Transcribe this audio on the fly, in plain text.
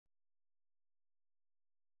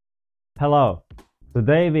Hello,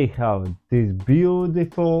 today we have this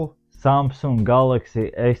beautiful Samsung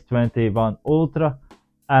Galaxy S21 Ultra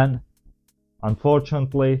and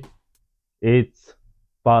unfortunately it's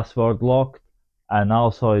password locked and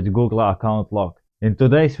also it's Google account locked. In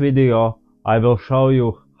today's video I will show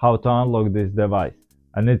you how to unlock this device,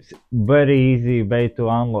 and it's very easy way to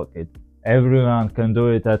unlock it. Everyone can do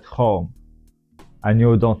it at home and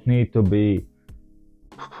you don't need to be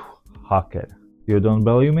hacker. You don't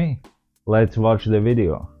believe me? Let's watch the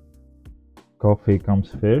video. Coffee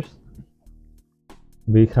comes first.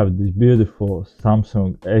 We have this beautiful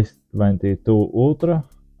Samsung S22 Ultra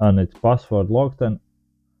and it's password locked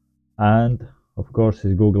and of course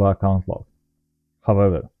it's Google account locked.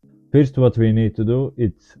 However, first what we need to do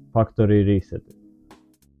is factory reset it.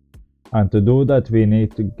 And to do that we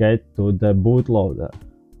need to get to the bootloader.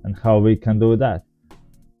 And how we can do that?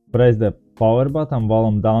 Press the power button,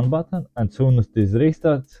 volume down button, and soon as this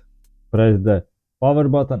restarts, press the power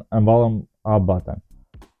button and volume up button.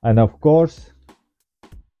 And of course,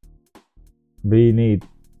 we need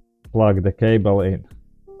plug the cable in.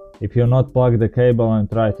 If you not plug the cable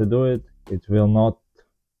and try to do it, it will not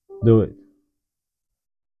do it.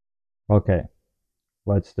 Okay,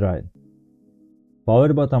 let's try it.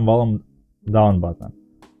 Power button, volume down button.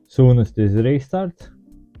 Soon as this restarts,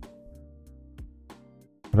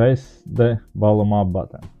 press the volume up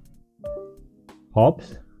button.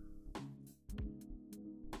 Hops.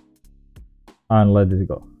 And let it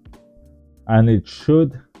go. And it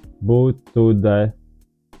should boot to the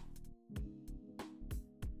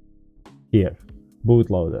here,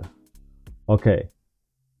 bootloader. Okay.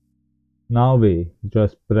 Now we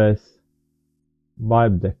just press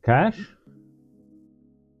wipe the cache.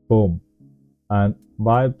 Boom. And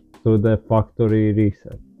wipe to the factory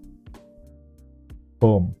reset.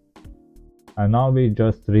 Boom. And now we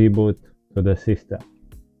just reboot to the system.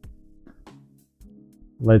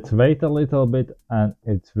 Let's wait a little bit and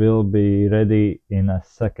it will be ready in a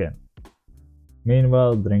second.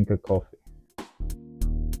 Meanwhile, drink a coffee.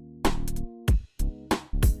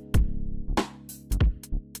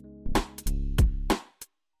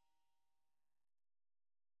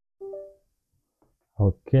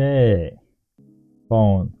 Okay,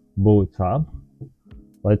 phone boots up.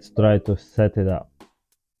 Let's try to set it up.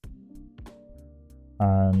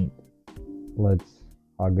 And let's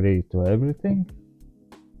agree to everything.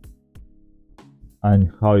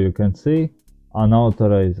 And how you can see,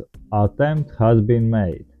 unauthorized attempt has been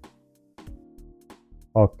made.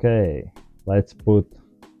 Okay, let's put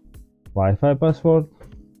Wi-Fi password.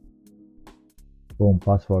 Boom,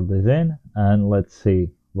 password is in, and let's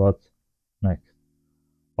see what's next.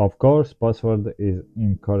 Of course, password is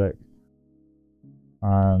incorrect.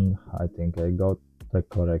 And I think I got the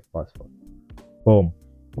correct password. Boom,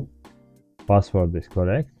 password is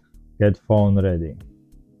correct. Get phone ready.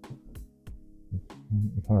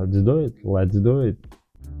 Let's do it. Let's do it.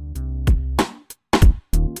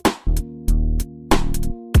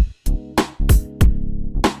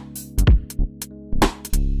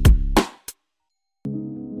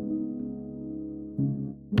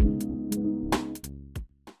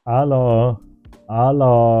 Hello.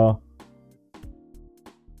 Hello.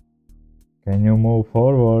 Can you move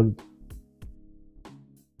forward?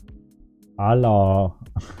 Hello.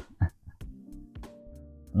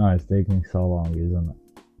 No, it's taking so long, isn't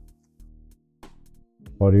it?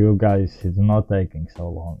 For you guys, it's not taking so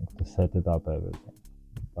long to set it up everything.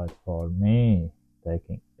 But for me,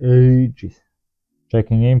 taking ages.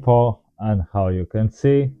 Checking info and how you can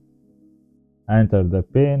see, enter the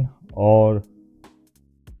PIN or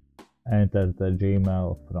enter the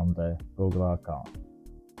Gmail from the Google account.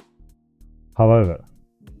 However,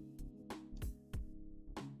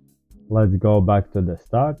 let's go back to the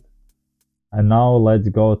start. And now let's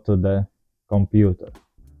go to the computer.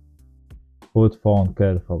 Put phone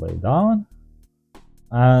carefully down.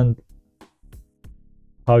 And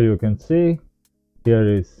how you can see,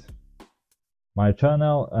 here is my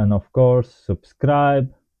channel. And of course,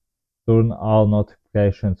 subscribe, turn all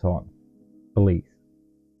notifications on, please.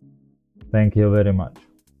 Thank you very much.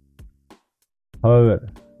 However,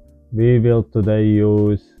 we will today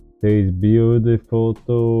use this beautiful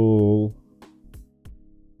tool.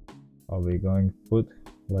 Are we going to put?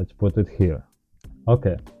 Let's put it here.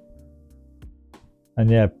 Okay. And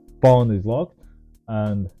yeah, phone is locked.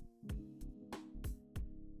 And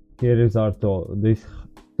here is our tool. This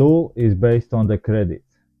tool is based on the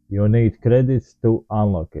credits. You need credits to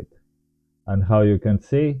unlock it. And how you can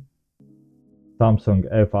see, Samsung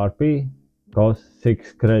FRP costs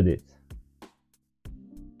 6 credits.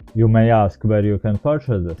 You may ask where you can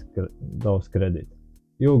purchase those credits.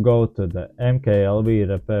 You go to the MKLV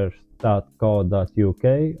Repair effortlessly.co.uk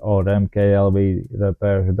or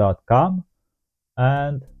mklvrepair.com,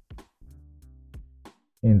 and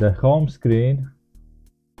in the home screen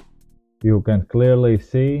you can clearly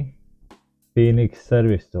see Phoenix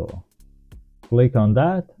Service Tool. Click on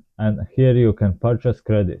that and here you can purchase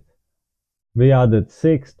credit. We added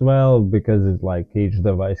 612 because it's like each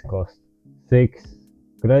device costs 6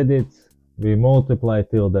 credits. We multiply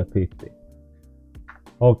till the 50.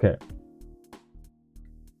 Okay.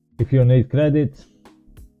 If you need credits,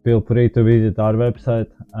 feel free to visit our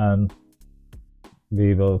website and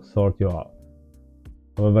we will sort you out.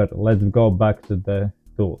 However, let's go back to the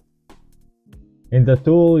tool. In the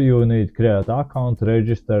tool you need create account,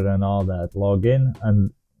 register and all that, log in,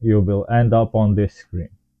 and you will end up on this screen.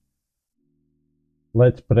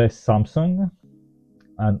 Let's press Samsung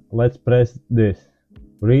and let's press this,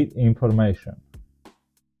 read information.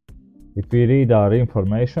 If we read our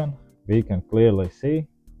information, we can clearly see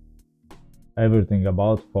everything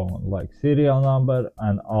about phone, like serial number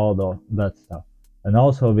and all that stuff. And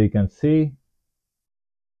also we can see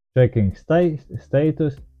checking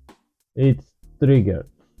status, it's triggered.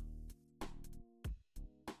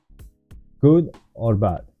 Good or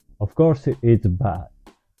bad? Of course it's bad.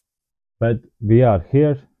 But we are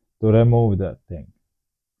here to remove that thing.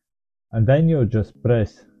 And then you just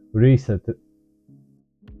press reset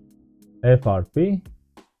FRP,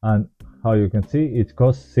 and how you can see it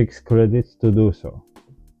costs 6 credits to do so.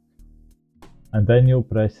 And then you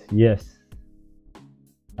press yes.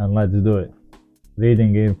 And let's do it.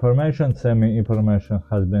 Reading information, semi information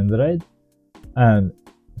has been read, and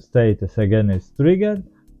status again is triggered.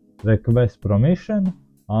 Request permission,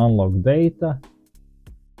 unlock data,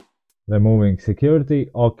 removing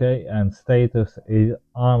security, OK, and status is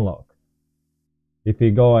unlocked. If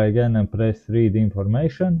we go again and press read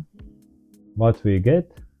information, what we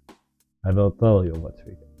get, I will tell you what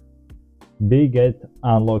we get. We get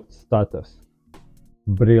unlocked status.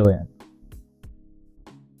 Brilliant.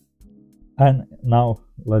 And now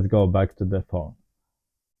let's go back to the phone.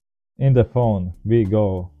 In the phone we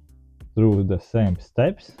go through the same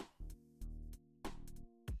steps.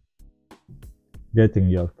 Getting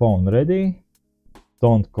your phone ready,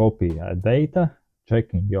 don't copy data,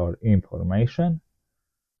 checking your information.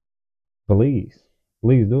 Please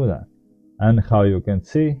do that. And how you can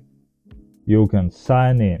see, you can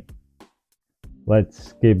sign in. Let's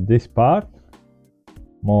skip this part.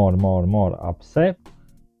 More accept.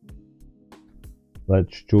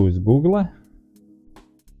 Let's choose Google.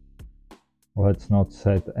 Let's not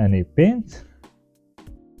set any pins.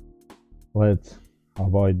 Let's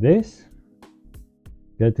avoid this.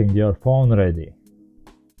 Getting your phone ready.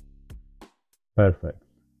 Perfect,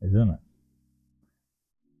 isn't it?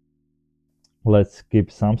 Let's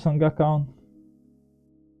skip Samsung account.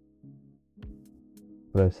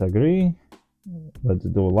 Press agree. Let's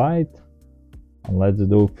do light. And let's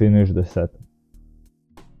do finish the setup.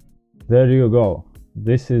 There you go.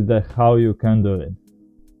 This is how you can do it.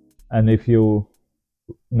 And if you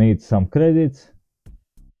need some credits,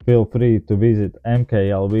 feel free to visit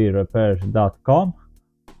mklvrepair.com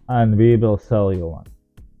and we will sell you one.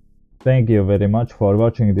 Thank you very much for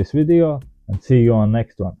watching this video and see you on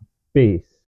next one. Peace.